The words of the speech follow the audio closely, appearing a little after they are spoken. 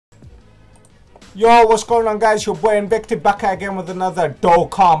Yo, what's going on, guys? Your boy Invective back again with another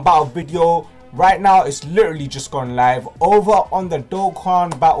Dokkan battle video. Right now it's literally just gone live over on the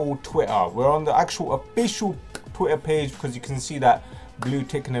Dokkan battle Twitter. We're on the actual official Twitter page because you can see that blue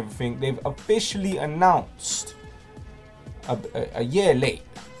tick and everything. They've officially announced a year late.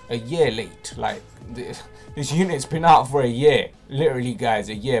 Like this unit's been out for a year, literally, guys,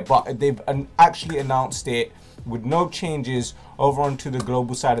 a year. But they've actually announced it with no changes over onto the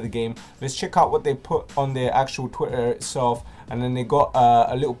global side of the game. Let's check out what they put on their actual Twitter itself, and then they got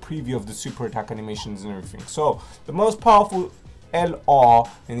a little preview of the super attack animations and everything. So the most powerful LR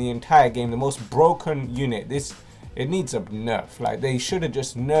in the entire game, the most broken unit, it needs a nerf. Like, they should have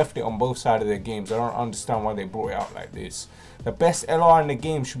just nerfed it on both sides of their games. I don't understand why they brought it out like this. The best LR in the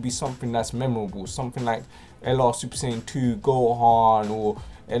game should be something that's memorable, something like LR Super Saiyan 2 Gohan, or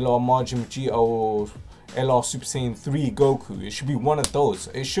LR Majin Vegeta, or LR Super Saiyan 3 Goku. It should be one of those.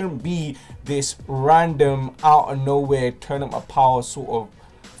 It shouldn't be this random out of nowhere tournament of power sort of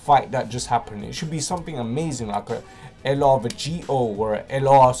fight that just happened. It should be something amazing, like a LR Vegeta or a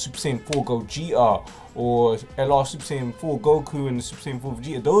LR Super Saiyan 4 Gogeta, or LR Super Saiyan 4 Goku and the Super Saiyan 4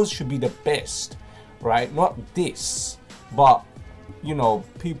 Vegeta. Those should be the best, right? Not this. But you know,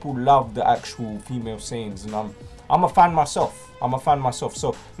 people love the actual female Saiyans, and I'm a fan myself.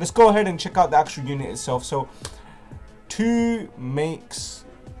 So let's go ahead and check out the actual unit itself. So 2 makes,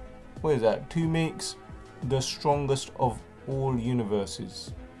 what is that? 2 makes the strongest of all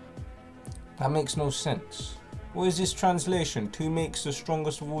universes. That makes no sense. What is this translation? 2 makes the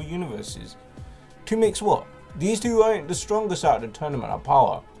strongest of all universes. 2 makes what? These 2 aren't the strongest out of the tournament of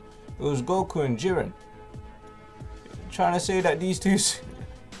power. It was Goku and Jiren. Trying to say that these 2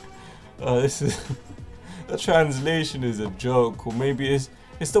 this is the translation is a joke, or maybe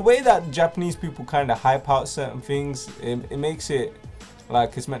it's the way that Japanese people kind of hype out certain things. It makes it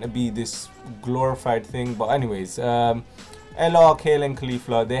like it's meant to be this glorified thing. But anyways, LR Kale and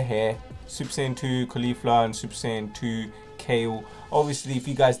Caulifla, they're here. Super Saiyan 2 Caulifla and Super Saiyan 2 Kale. Obviously, if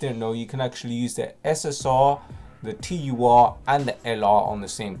you guys didn't know, you can actually use the SSR, the TUR and the LR on the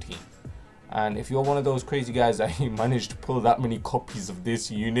same team. And if you're one of those crazy guys that you managed to pull that many copies of this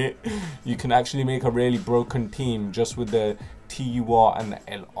unit, you can actually make a really broken team just with the TUR and the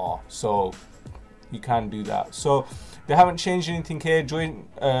LR. So you can do that. So they haven't changed anything here.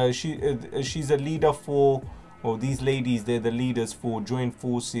 She's a leader for, or these ladies, they're the leaders for Joint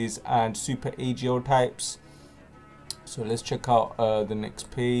Forces and Super AGO types. So let's check out the next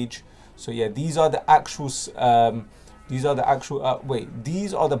page. So yeah, these are the actual these are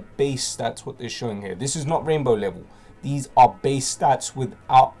the base stats, what they're showing here. This is not rainbow level. These are base stats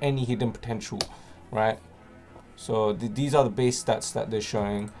without any hidden potential, right? So these are the base stats that they're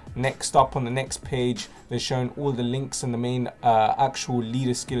showing. Next up on the next page, they're showing all the links and the main actual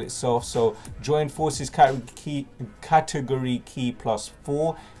leader skill itself. So Joint Forces category key plus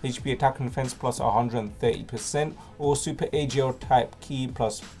 4, HP attack and defense plus 130%, or Super AGL type key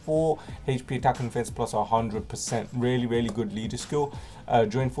plus 4, HP attack and defense plus 100%. Really good leader skill.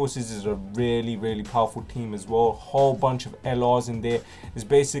 Joint Forces is a really powerful team as well. Whole bunch of LRs in there. It's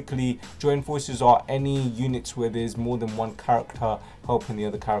basically, Joint Forces are any units where there's more than one character helping the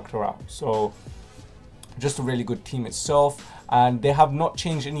other character out. So just a really good team itself, and they have not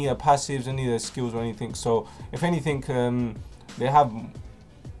changed any of their passives, any of their skills or anything. So if anything, they have,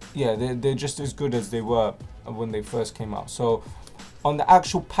 yeah, they're just as good as they were when they first came out. So on the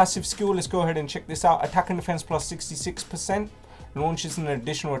actual passive skill, let's go ahead and check this out. Attack and defense plus 66%, launches an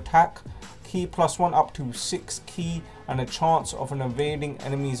additional attack key plus 1 up to 6 key, and a chance of an evading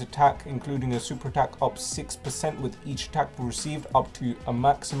enemy's attack, including a super attack, up 6% with each attack received, up to a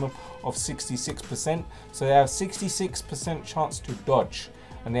maximum of 66%. So they have 66% chance to dodge,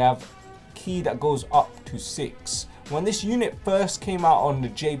 and they have key that goes up to 6. When this unit first came out on the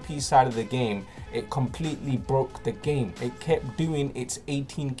JP side of the game, it completely broke the game. It kept doing its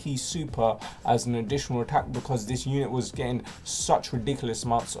 18 key super as an additional attack because this unit was getting such ridiculous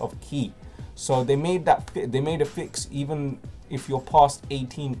amounts of key. So they made a fix. Even if you're past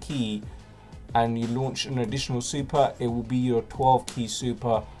 18 key and you launch an additional super, it will be your 12 key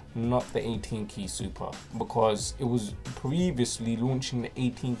super, not the 18 key super, because it was previously launching the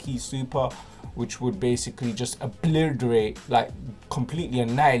 18 key super, which would basically just obliterate, like completely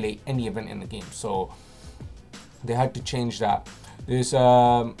annihilate any event in the game. So they had to change that. There's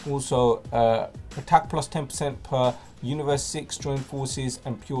also attack plus 10% per Universe 6, Joint Forces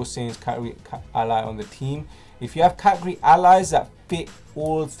and Pure Saiyans category ally on the team. If you have category allies that fit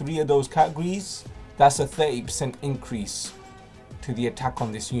all 3 of those categories, that's a 30% increase to the attack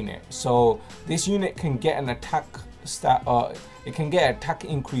on this unit. So this unit can get an attack it can get an attack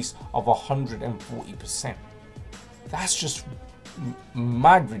increase of 140%. That's just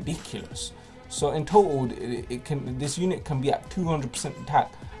mad ridiculous. So in total, this unit can be at 200%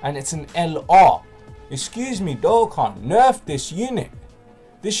 attack, and it's an LR. Excuse me, Dokkan, nerf this unit.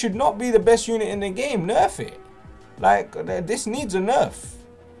 This should not be the best unit in the game. Nerf it. Like, this needs a nerf.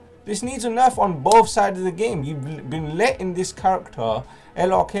 This needs a nerf on both sides of the game. You've been letting this character,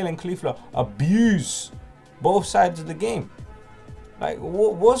 LR Kale and Caulifla, abuse both sides of the game. Like,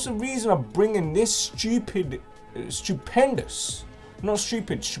 what's the reason of bringing this stupendous, not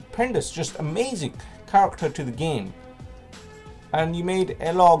stupid, stupendous, just amazing character to the game? And you made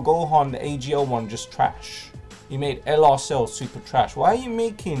LR Gohan, the AGL one, just trash. You made LR Cell super trash. Why are you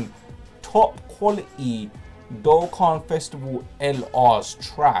making top quality Dokkan Festival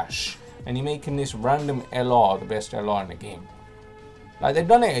LRs trash, and you're making this random LR the best LR in the game? Like, they've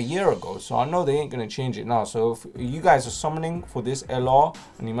done it a year ago, so I know they ain't gonna change it now. So if you guys are summoning for this LR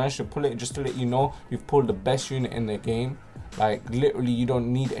and you managed to pull it, just to let you know, you've pulled the best unit in the game. Like, literally, you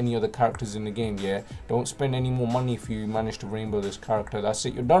don't need any other characters in the game. Yeah, don't spend any more money if you manage to rainbow this character. That's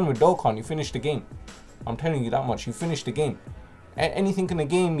it, you're done with Dokkan. You finished the game. I'm telling you that much. You finished the game. Anything in the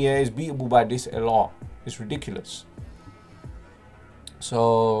game, yeah, is beatable by this LR. It's ridiculous.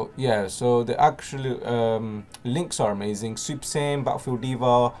 So yeah, so the actual links are amazing. Super Saiyan, Battlefield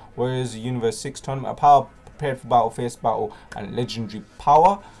Diva, Warriors Universe 6 Tournament of Power, Prepared for Battle, Face Battle, and Legendary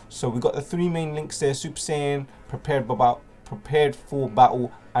Power. So we got the three main links there: Super Saiyan, Prepared for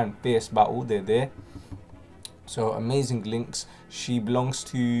Battle, and Face Battle. They're there. So amazing links. She belongs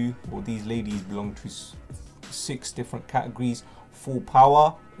to, or these ladies belong to 6 different categories. Full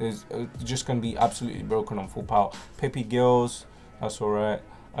Power is just going to be absolutely broken on Full Power. Peppy Girls, that's alright.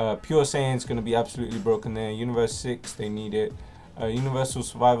 Pure Saiyan is going to be absolutely broken there. Universe 6, they need it. Universal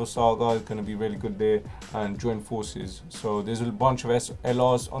Survival Saga is going to be really good there. And Joint Forces. So there's a bunch of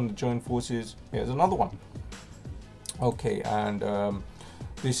LRs on the Joint Forces. Here's another one. Okay, and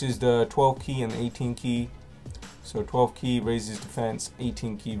this is the 12 key and 18 key. So 12 key raises defense,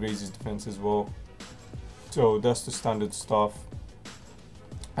 18 key raises defense as well. So that's the standard stuff.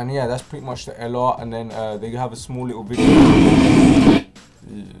 And yeah, that's pretty much the LR. And then they have a small little video.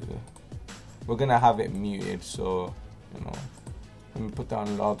 We're gonna have it muted, so you know, let me put that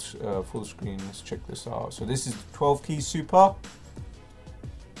on large full screen. Let's check this out. So this is the 12 key super.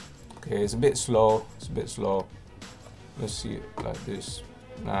 Okay, it's a bit slow. It's a bit slow. Let's see it like this.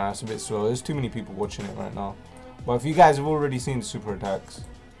 Nah, it's a bit slow. There's too many people watching it right now. But if you guys have already seen the super attacks,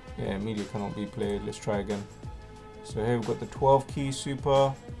 yeah, media cannot be played. Let's try again. So here we've got the 12 key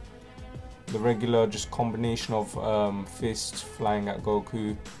super, the regular just combination of fists flying at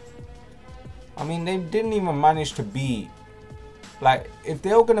Goku. I mean, they didn't even manage to beat, like, if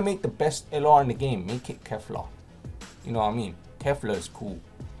they were gonna make the best LR in the game, make it Kefla. You know what I mean? Kefla is cool.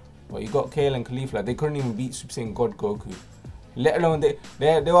 But you got Kale and Caulifla, they couldn't even beat Super Saiyan God Goku. Let alone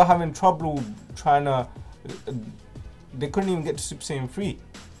they were having trouble trying to, they couldn't even get to Super Saiyan 3.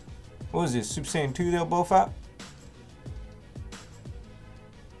 What was this, Super Saiyan 2 they were both at?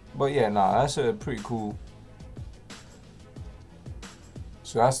 But yeah, nah, that's a pretty cool.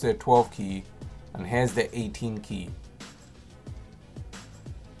 So that's their 12 key, and here's the 18 key.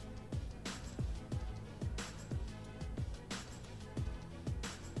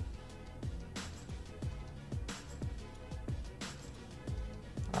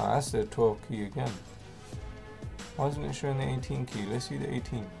 Ah, that's the 12 key again. Why isn't it showing the 18 key? Let's see the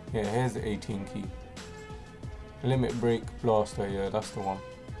 18. Yeah, here's the 18 key. Limit Break Blaster, yeah, that's the one.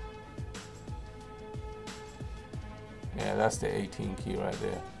 Yeah, that's the 18 key right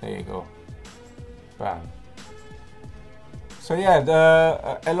there. There you go. Bam. So yeah,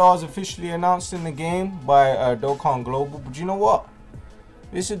 the LR is officially announced in the game by Dokkan Global. But you know what?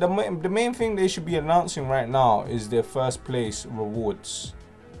 This is the main thing they should be announcing right now is their first place rewards.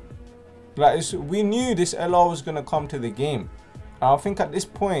 Like, we knew this LR was gonna come to the game. And I think at this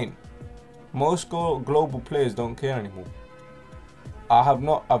point, most global players don't care anymore.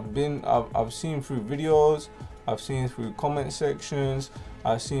 I've seen through videos, I've seen through comment sections,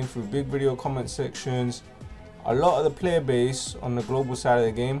 I've seen through big video comment sections. A lot of the player base on the global side of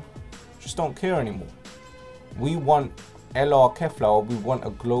the game just don't care anymore. We want LR Kefla, or we want a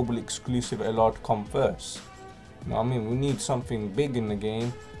global exclusive LR to come first. You know what I mean? We need something big in the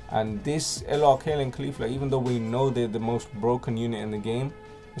game. And this LR Kale and Caulifla, even though we know they're the most broken unit in the game,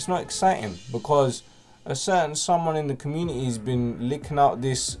 it's not exciting because a certain someone in the community has been licking out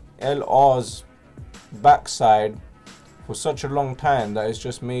this LR's backside for such a long time that it's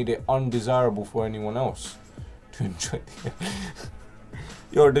just made it undesirable for anyone else to enjoy it.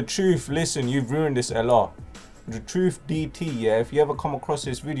 Yo, the truth, listen, you've ruined this LR. the truth DT, yeah, if you ever come across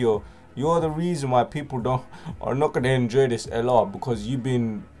this video, you're the reason why people are not gonna enjoy this LR, because you've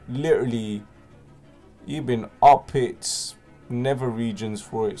been up its never regions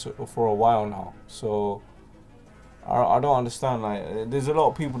for it for a while now. So I don't understand. Like, there's a lot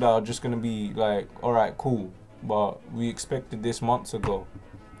of people that are just gonna be like, all right, cool, but we expected this months ago.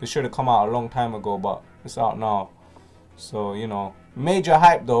 It should have come out a long time ago, but it's out now. So, you know, major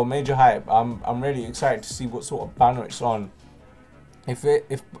hype though, major hype. I'm really excited to see what sort of banner it's on.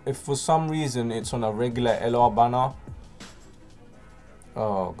 If for some reason it's on a regular LR banner,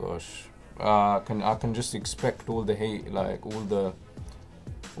 oh gosh, I can just expect all the hate, like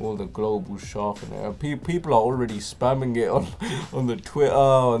all the global sharpener. People are already spamming it on the Twitter,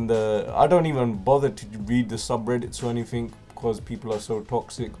 I don't even bother to read the subreddits or anything because people are so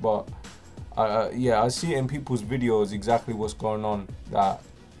toxic. But yeah, I see in people's videos exactly what's going on. That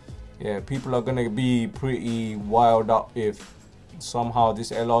yeah, people are gonna be pretty wild up if somehow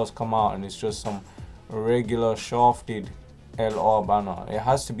this LR's come out and it's just some regular shafted LR banner. It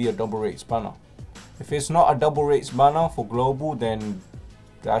has to be a double rates banner. If it's not a double rates banner for global, then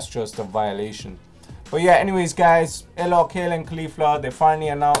that's just a violation. But yeah, anyways guys, LR Kale and Caulifla, they finally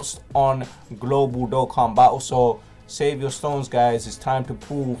announced on global Dokkan battle. So save your stones guys, it's time to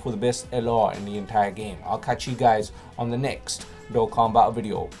pull for the best LR in the entire game. I'll catch you guys on the next Dokkan battle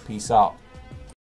video. Peace out.